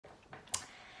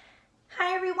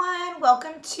everyone,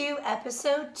 welcome to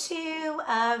episode 2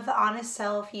 of the Honest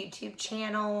Self YouTube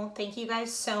channel. Thank you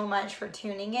guys so much for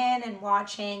tuning in and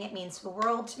watching. It means the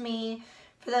world to me.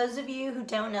 For those of you who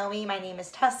don't know me, my name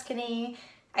is Tuscany.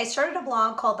 I started a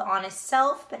blog called The Honest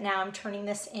Self, but now I'm turning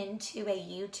this into a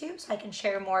YouTube so I can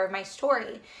share more of my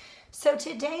story. So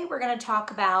today we're going to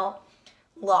talk about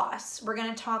loss. We're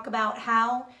going to talk about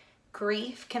how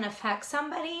grief can affect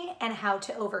somebody and how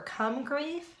to overcome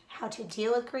grief, how to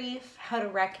deal with grief, how to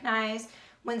recognize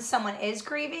when someone is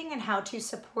grieving and how to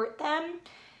support them,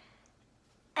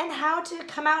 and how to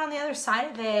come out on the other side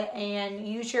of it and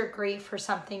use your grief for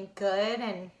something good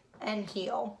and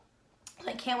heal.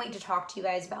 I can't wait to talk to you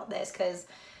guys about this because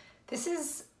this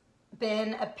has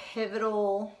been a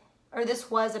pivotal, or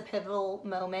this was a pivotal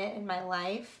moment in my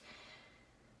life,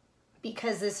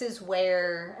 because this is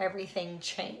where everything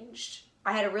changed.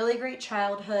 I had a really great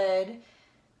childhood,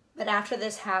 but after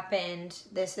this happened,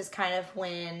 this is kind of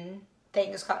when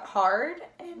things got hard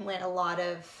and when a lot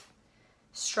of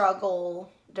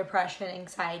struggle, depression,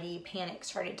 anxiety, panic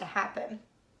started to happen.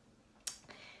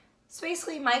 So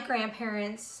basically, my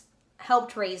grandparents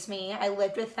helped raise me. I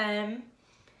lived with them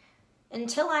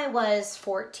until I was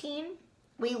 14.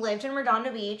 We lived in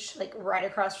Redondo Beach, like right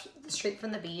across the street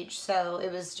from the beach. So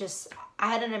it was just, I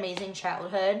had an amazing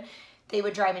childhood. They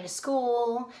would drive me to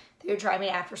school. They would drive me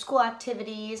to after school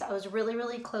activities. I was really,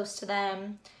 really close to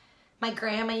them. My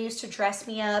grandma used to dress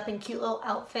me up in cute little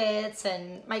outfits,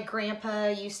 and my grandpa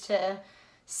used to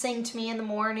sing to me in the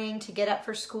morning to get up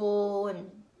for school and,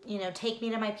 you know, take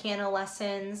me to my piano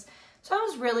lessons. So I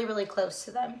was really, really close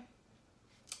to them.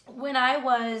 When I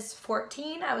was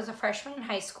 14, I was a freshman in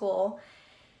high school,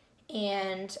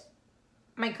 and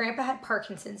my grandpa had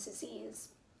Parkinson's disease.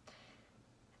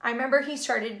 I remember he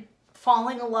started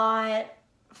falling a lot,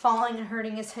 falling and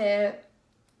hurting his hip.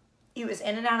 He was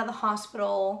in and out of the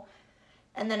hospital.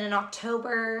 And then in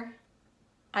October,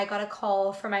 I got a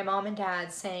call from my mom and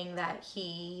dad saying that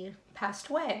he passed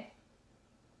away.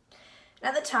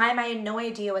 And at the time, I had no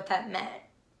idea what that meant.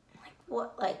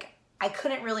 I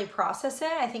couldn't really process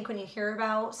it. I think when you hear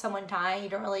about someone dying, you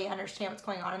don't really understand what's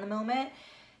going on in the moment,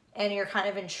 and you're kind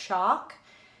of in shock.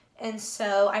 And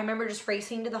so I remember just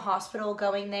racing to the hospital,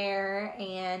 going there,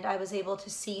 and I was able to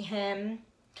see him.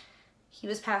 He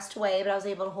was passed away, but I was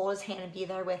able to hold his hand and be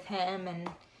there with him, and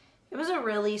it was a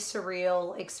really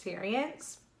surreal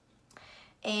experience.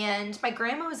 And my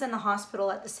grandma was in the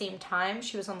hospital at the same time.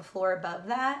 She was on the floor above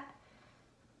that.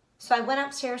 So I went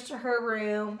upstairs to her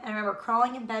room, and I remember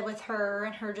crawling in bed with her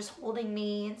and her just holding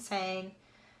me and saying,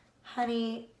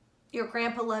 "Honey, your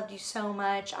grandpa loved you so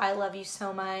much. I love you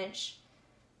so much.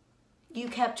 You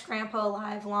kept grandpa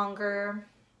alive longer."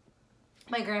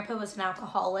 My grandpa was an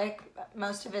alcoholic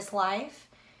most of his life.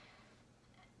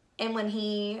 And when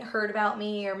he heard about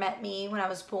me or met me when I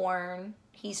was born,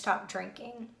 he stopped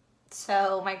drinking.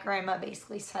 So my grandma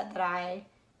basically said that I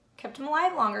kept him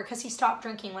alive longer because he stopped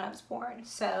drinking when I was born.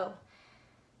 So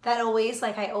that always,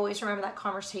 I always remember that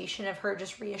conversation of her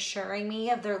just reassuring me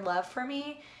of their love for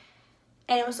me.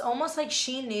 And it was almost like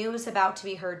she knew it was about to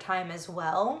be her time as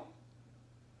well.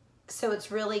 So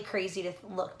it's really crazy to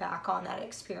look back on that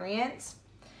experience.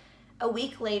 A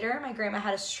week later, my grandma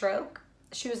had a stroke.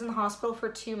 She was in the hospital for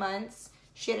 2 months.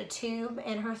 She had a tube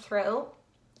in her throat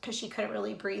because she couldn't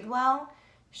really breathe well.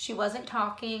 She wasn't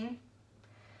talking.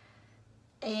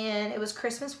 And it was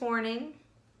Christmas morning.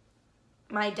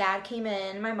 My dad came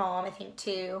in, my mom, I think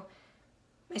too.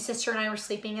 My sister and I were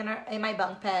sleeping in my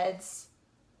bunk beds,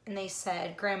 and they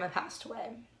said, "Grandma passed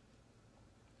away."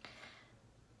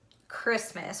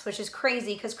 Christmas, which is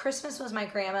crazy because Christmas was my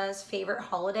grandma's favorite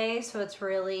holiday, so it's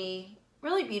really,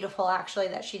 really beautiful actually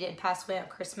that she did pass away on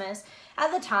Christmas.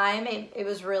 At the time, it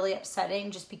was really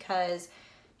upsetting just because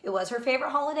it was her favorite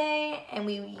holiday, and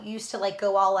we used to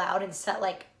go all out and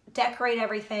decorate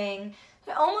everything.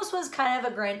 It almost was kind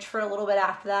of a Grinch for a little bit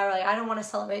after that. I don't want to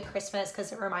celebrate Christmas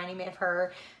because it reminded me of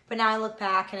her. But now I look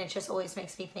back and it just always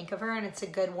makes me think of her, and it's a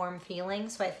good warm feeling.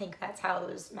 So I think that's how it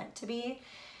was meant to be.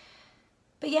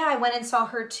 But yeah, I went and saw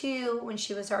her too when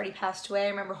she was already passed away. I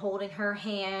remember holding her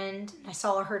hand. I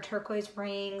saw her turquoise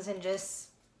rings and just,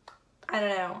 I don't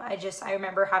know. I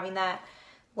remember having that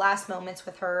last moments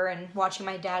with her and watching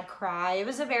my dad cry. It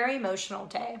was a very emotional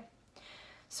day.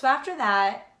 So after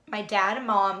that, my dad and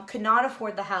mom could not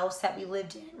afford the house that we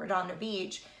lived in Redondo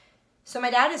Beach. So my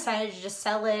dad decided to just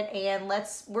sell it, and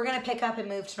we're going to pick up and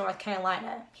move to North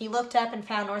Carolina. He looked up and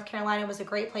found North Carolina was a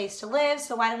great place to live,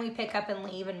 so why don't we pick up and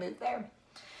leave and move there?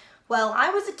 Well, I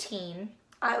was a teen.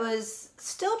 I was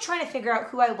still trying to figure out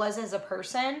who I was as a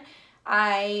person.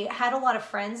 I had a lot of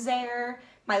friends there.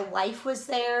 My life was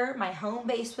there. My home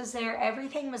base was there.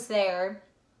 Everything was there.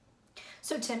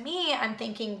 So to me, I'm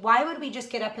thinking, why would we just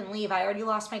get up and leave? I already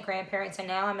lost my grandparents, and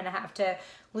now I'm going to have to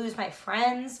lose my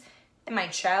friends and my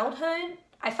childhood.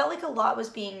 I felt like a lot was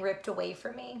being ripped away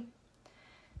from me.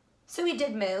 So he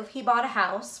did move. He bought a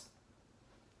house,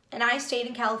 and I stayed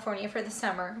in California for the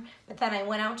summer, but then I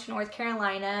went out to North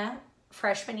Carolina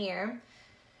freshman year,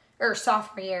 or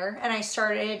sophomore year, and I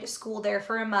started school there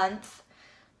for a month.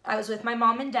 I was with my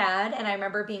mom and dad, and I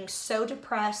remember being so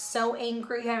depressed, so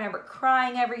angry. I remember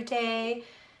crying every day,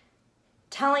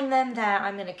 telling them that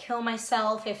I'm going to kill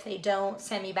myself if they don't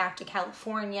send me back to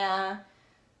California.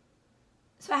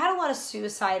 So I had a lot of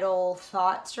suicidal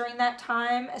thoughts during that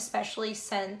time, especially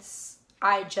since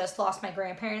I just lost my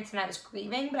grandparents and I was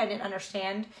grieving, but I didn't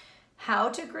understand how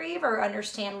to grieve or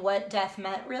understand what death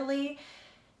meant really.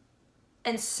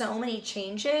 And so many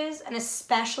changes, and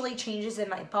especially changes in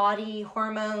my body,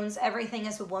 hormones, everything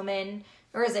as a woman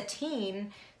or as a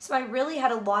teen. So I really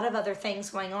had a lot of other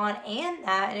things going on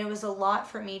and it was a lot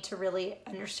for me to really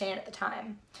understand at the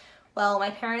time. Well, my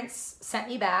parents sent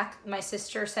me back. My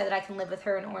sister said that I can live with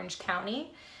her in Orange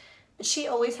County, but she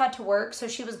always had to work, so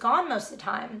she was gone most of the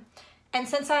time. And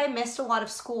since I missed a lot of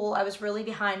school, I was really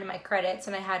behind in my credits,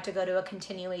 and I had to go to a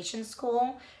continuation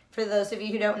school. For those of you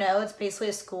who don't know, it's basically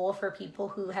a school for people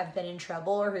who have been in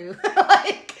trouble or who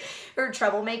are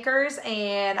troublemakers.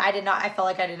 And I felt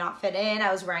like I did not fit in.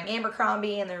 I was wearing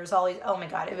Abercrombie, and there was always, oh my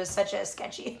God, it was such a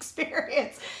sketchy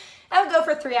experience. I would go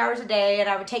for 3 hours a day, and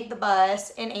I would take the bus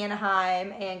in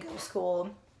Anaheim and go to school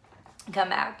and come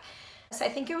back. So I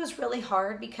think it was really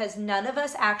hard because none of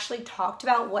us actually talked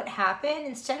about what happened.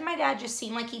 Instead, my dad just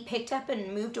seemed like he picked up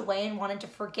and moved away and wanted to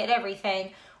forget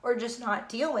everything or just not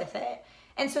deal with it.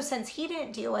 And so since he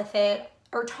didn't deal with it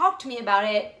or talk to me about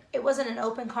it, it wasn't an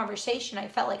open conversation. I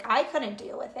felt like I couldn't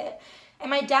deal with it. And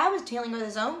my dad was dealing with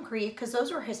his own grief because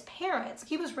those were his parents.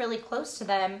 He was really close to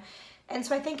them. And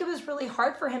so I think it was really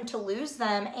hard for him to lose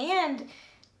them. And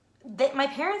my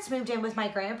parents moved in with my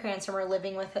grandparents and were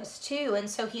living with us too. And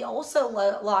so he also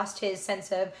lost his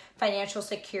sense of financial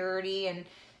security and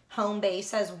home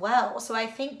base as well. So I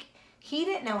think he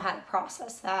didn't know how to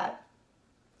process that.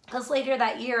 Because later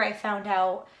that year I found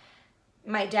out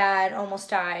my dad almost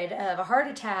died of a heart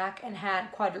attack and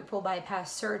had quadruple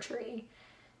bypass surgery.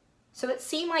 So it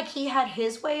seemed like he had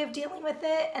his way of dealing with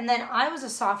it. And then I was a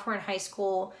sophomore in high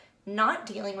school, not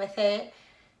dealing with it.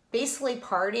 Basically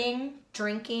partying,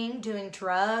 drinking, doing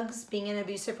drugs, being in an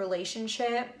abusive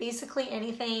relationship, basically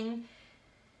anything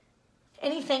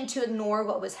to ignore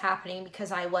what was happening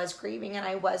because I was grieving and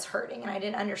I was hurting and I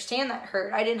didn't understand that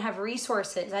hurt. I didn't have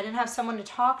resources. I didn't have someone to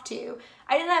talk to.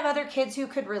 I didn't have other kids who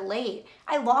could relate.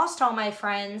 I lost all my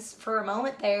friends for a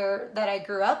moment there that I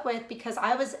grew up with because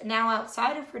I was now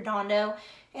outside of Redondo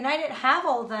and I didn't have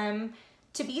all of them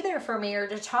to be there for me or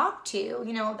to talk to.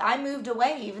 You know, I moved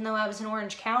away even though I was in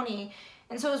Orange County,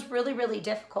 and so it was really, really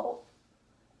difficult.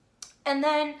 And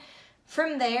then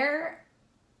from there,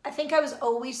 I think I was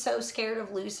always so scared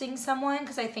of losing someone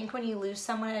because I think when you lose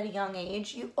someone at a young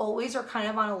age, you always are kind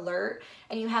of on alert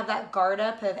and you have that guard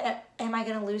up of, am I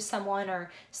going to lose someone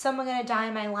or someone going to die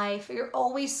in my life? You're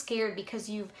always scared because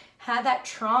you've had that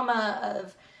trauma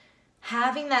of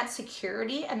having that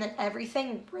security and then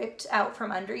everything ripped out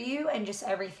from under you and just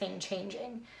everything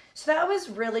changing. So that was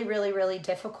really, really, really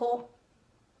difficult,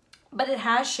 but it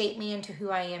has shaped me into who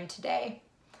I am today.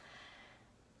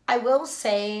 I will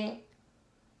say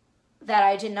that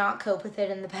I did not cope with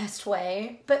it in the best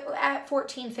way, but at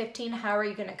 14, 15, how are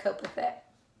you going to cope with it?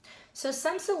 So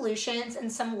some solutions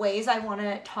and some ways I want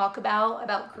to talk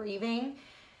about grieving.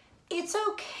 It's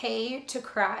okay to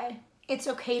cry. It's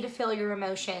okay to feel your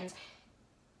emotions.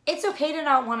 It's okay to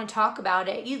not want to talk about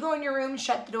it. You go in your room,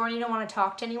 shut the door, and you don't want to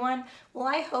talk to anyone. Well,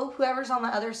 I hope whoever's on the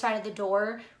other side of the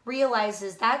door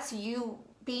realizes that's you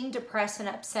being depressed and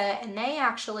upset, and they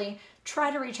actually try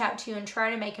to reach out to you and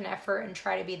try to make an effort and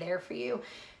try to be there for you.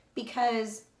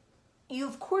 Because you,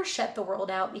 of course, shut the world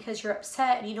out because you're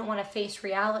upset and you don't want to face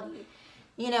reality.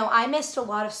 You know, I missed a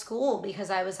lot of school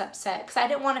because I was upset because I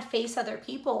didn't want to face other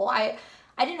people. I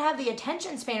didn't have the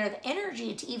attention span or the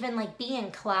energy to even like be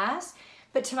in class.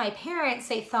 But to my parents,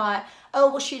 they thought, oh,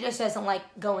 well, she just doesn't like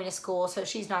going to school, so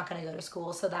she's not going to go to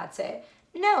school, so that's it.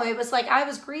 No, it was like I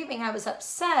was grieving, I was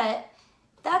upset.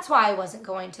 That's why I wasn't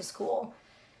going to school.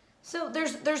 So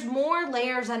there's more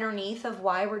layers underneath of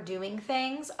why we're doing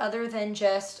things other than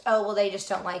just, oh, well, they just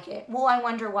don't like it. Well, I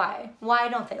wonder why. Why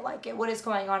don't they like it? What is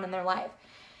going on in their life?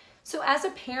 So as a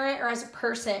parent or as a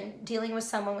person dealing with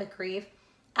someone with grief,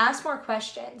 ask more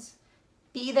questions.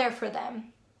 Be there for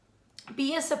them.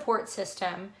 Be a support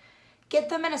system. get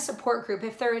them in a support group.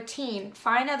 If they're a teen,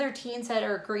 find other teens that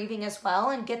are grieving as well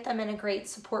and get them in a great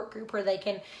support group where they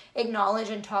can acknowledge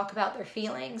and talk about their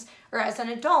feelings. Or as an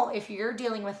adult, if you're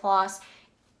dealing with loss,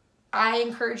 I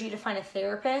encourage you to find a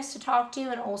therapist to talk to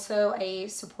and also a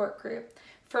support group.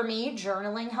 For me,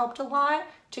 journaling helped a lot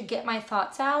to get my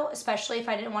thoughts out, especially if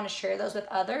I didn't want to share those with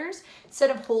others. Instead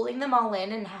of holding them all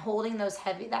in and holding that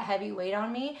heavy weight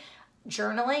on me,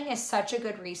 journaling is such a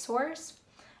good resource.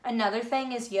 Another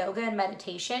thing is yoga and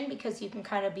meditation, because you can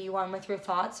kind of be one with your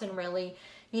thoughts and really,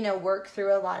 work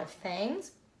through a lot of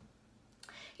things.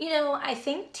 I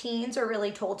think teens are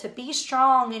really told to be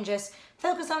strong and just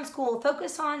focus on school,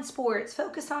 focus on sports,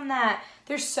 focus on that.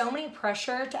 There's so many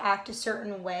pressure to act a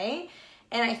certain way.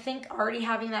 And I think already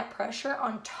having that pressure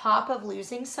on top of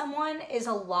losing someone is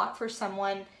a lot for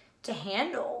someone to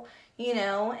handle,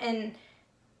 and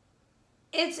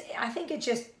I think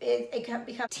it can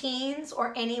become teens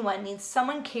or anyone needs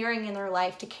someone caring in their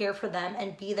life to care for them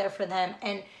and be there for them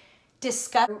and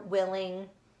discuss, willing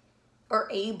or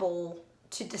able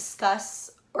to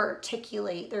discuss or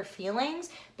articulate their feelings,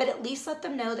 but at least let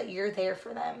them know that you're there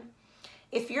for them.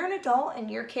 If you're an adult and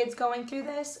your kid's going through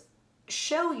this,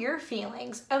 show your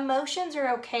feelings. Emotions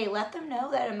are okay. Let them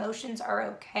know that emotions are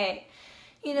okay.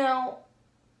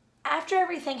 After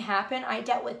everything happened, I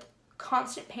dealt with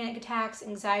constant panic attacks,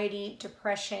 anxiety,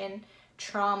 depression,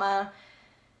 trauma.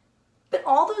 But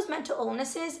all those mental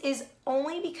illnesses is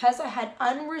only because I had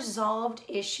unresolved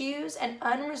issues and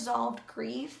unresolved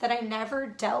grief that I never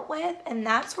dealt with. And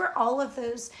that's where all of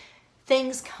those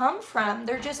things come from.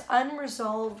 They're just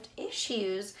unresolved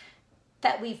issues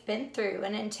that we've been through,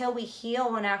 and until we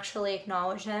heal and actually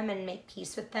acknowledge them and make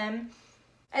peace with them,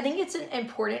 I think it's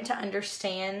important to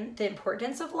understand the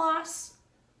importance of loss.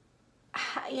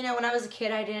 When I was a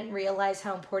kid, I didn't realize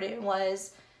how important it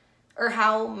was or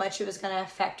how much it was going to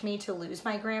affect me to lose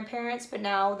my grandparents, but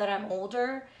now that I'm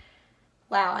older,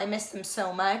 wow, I miss them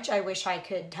so much. I wish I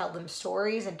could tell them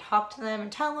stories and talk to them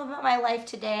and tell them about my life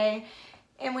today.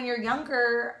 And when you're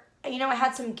younger, I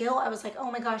had some guilt. I was like,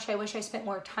 oh my gosh, I wish I spent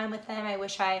more time with them. I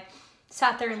wish I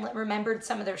sat there and remembered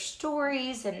some of their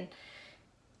stories.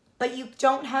 But you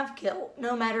don't have guilt.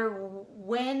 No matter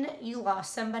when you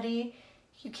lost somebody,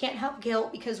 you can't have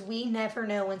guilt because we never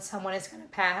know when someone is going to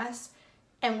pass.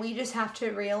 And we just have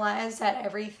to realize that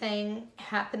everything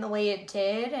happened the way it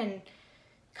did and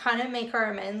kind of make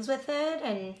our amends with it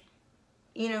and,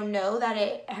 know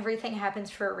that everything happens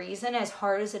for a reason, as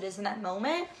hard as it is in that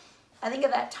moment. I think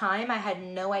at that time, I had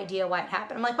no idea why it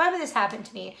happened. I'm like, why would this happen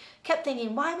to me? Kept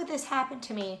thinking, why would this happen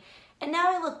to me? And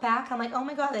now I look back, I'm like, oh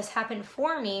my God, this happened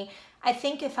for me. I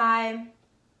think if I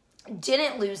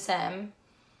didn't lose them,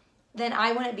 then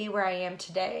I wouldn't be where I am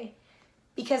today.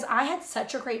 Because I had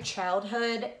such a great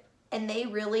childhood and they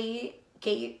really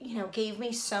gave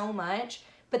me so much,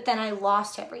 but then I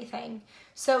lost everything.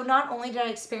 So not only did I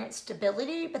experience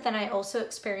stability, but then I also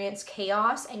experienced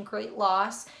chaos and great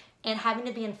loss and having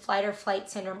to be in fight or flight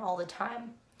syndrome all the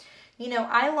time.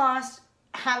 I lost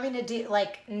having to do,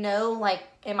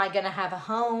 am I going to have a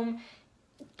home?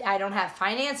 I don't have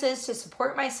finances to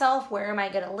support myself. Where am I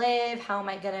going to live? How am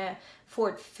I going to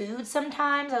afford food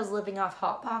sometimes? I was living off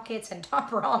Hot Pockets and Top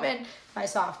Ramen my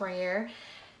sophomore year.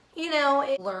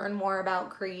 Learn more about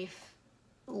grief,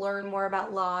 learn more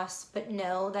about loss, but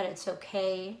know that it's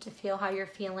okay to feel how you're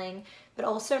feeling, but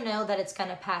also know that it's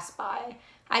going to pass by.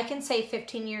 I can say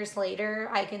 15 years later,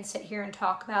 I can sit here and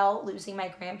talk about losing my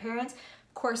grandparents.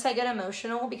 Of course, I get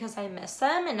emotional because I miss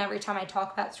them. And every time I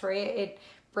talk about story, it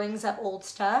brings up old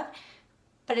stuff.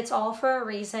 But it's all for a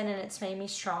reason and it's made me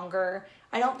stronger.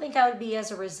 I don't think I would be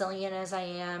as resilient as I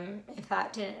am if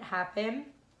that didn't happen.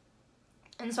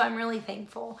 And so I'm really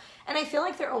thankful. And I feel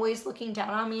like they're always looking down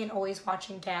on me and always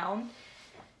watching down.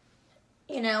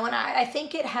 And I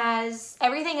think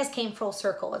everything has came full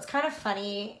circle. It's kind of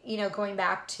funny, going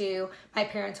back to my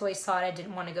parents always thought I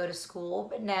didn't want to go to school,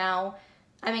 but now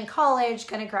I'm in college,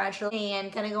 going to graduate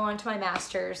and going to go on to my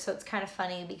master's. So it's kind of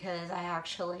funny because I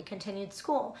actually continued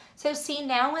school. So see,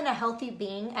 now when a healthy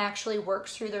being actually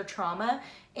works through their trauma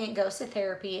and goes to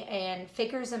therapy and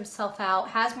figures themselves out,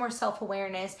 has more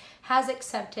self-awareness, has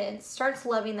acceptance, starts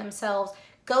loving themselves,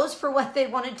 goes for what they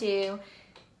want to do,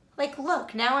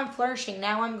 look, now I'm flourishing.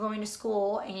 Now I'm going to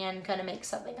school and going to make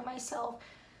something of myself.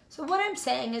 So what I'm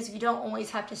saying is you don't always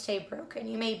have to stay broken.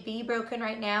 You may be broken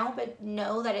right now, but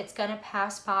know that it's going to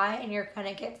pass by and you're going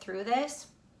to get through this.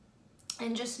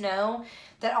 And just know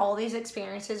that all these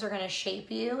experiences are going to shape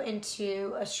you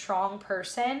into a strong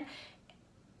person.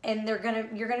 And you're going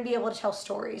to be able to tell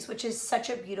stories, which is such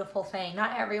a beautiful thing.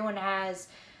 Not everyone has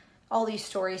all these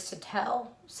stories to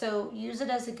tell. So use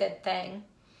it as a good thing.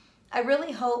 I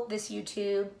really hope this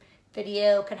YouTube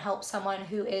video can help someone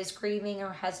who is grieving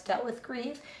or has dealt with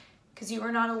grief, because you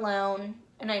are not alone,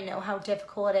 and I know how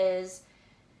difficult it is.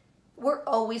 We're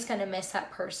always going to miss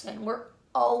that person. We're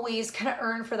always going to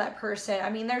yearn for that person. I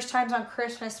mean, there's times on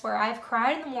Christmas where I've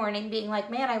cried in the morning being like,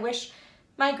 man, I wish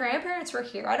my grandparents were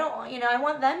here. I don't, you know, I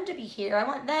want them to be here. I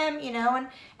want them, you know,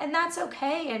 and that's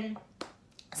okay. And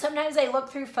sometimes I look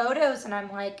through photos and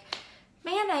I'm like,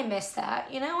 man, I miss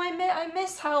that. You know, I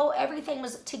miss how everything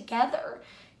was together.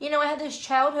 You know, I had this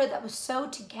childhood that was so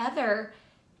together,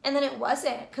 and then it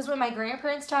wasn't. Because when my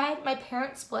grandparents died, my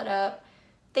parents split up.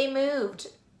 They moved.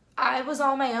 I was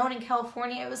on my own in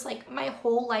California. It was like my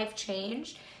whole life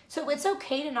changed. So it's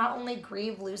okay to not only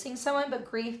grieve losing someone, but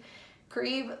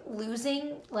grieve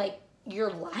losing like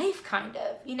your life, kind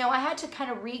of. You know, I had to kind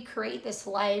of recreate this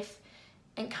life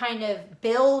and kind of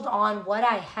build on what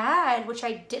I had, which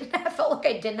I didn't have. I felt like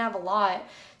I didn't have a lot.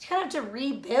 So kind of have to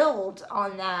rebuild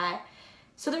on that.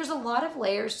 So there's a lot of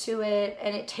layers to it,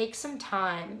 and it takes some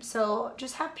time. So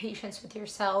just have patience with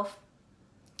yourself.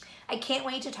 I can't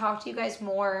wait to talk to you guys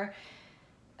more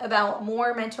about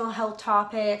more mental health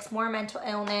topics, more mental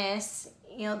illness.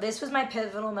 You know, this was my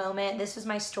pivotal moment. This was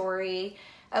my story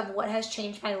of what has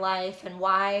changed my life and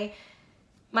why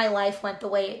my life went the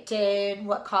way it did,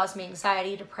 what caused me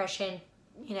anxiety, depression,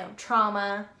 you know,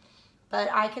 trauma. But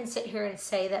I can sit here and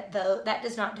say that that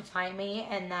does not define me,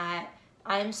 and that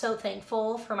I'm so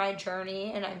thankful for my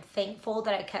journey, and I'm thankful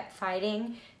that I kept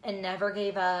fighting and never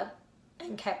gave up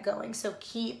and kept going. So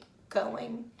keep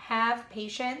going. Have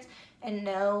patience and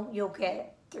know you'll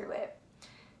get through it.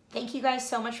 Thank you guys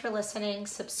so much for listening.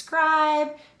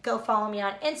 Subscribe. Go follow me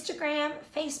on Instagram,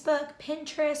 Facebook,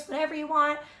 Pinterest, whatever you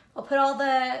want. I'll put all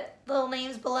the little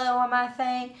names below on my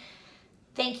thing.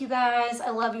 Thank you guys. I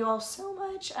love you all so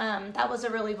much. That was a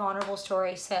really vulnerable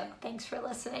story, so thanks for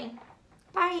listening.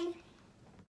 Bye.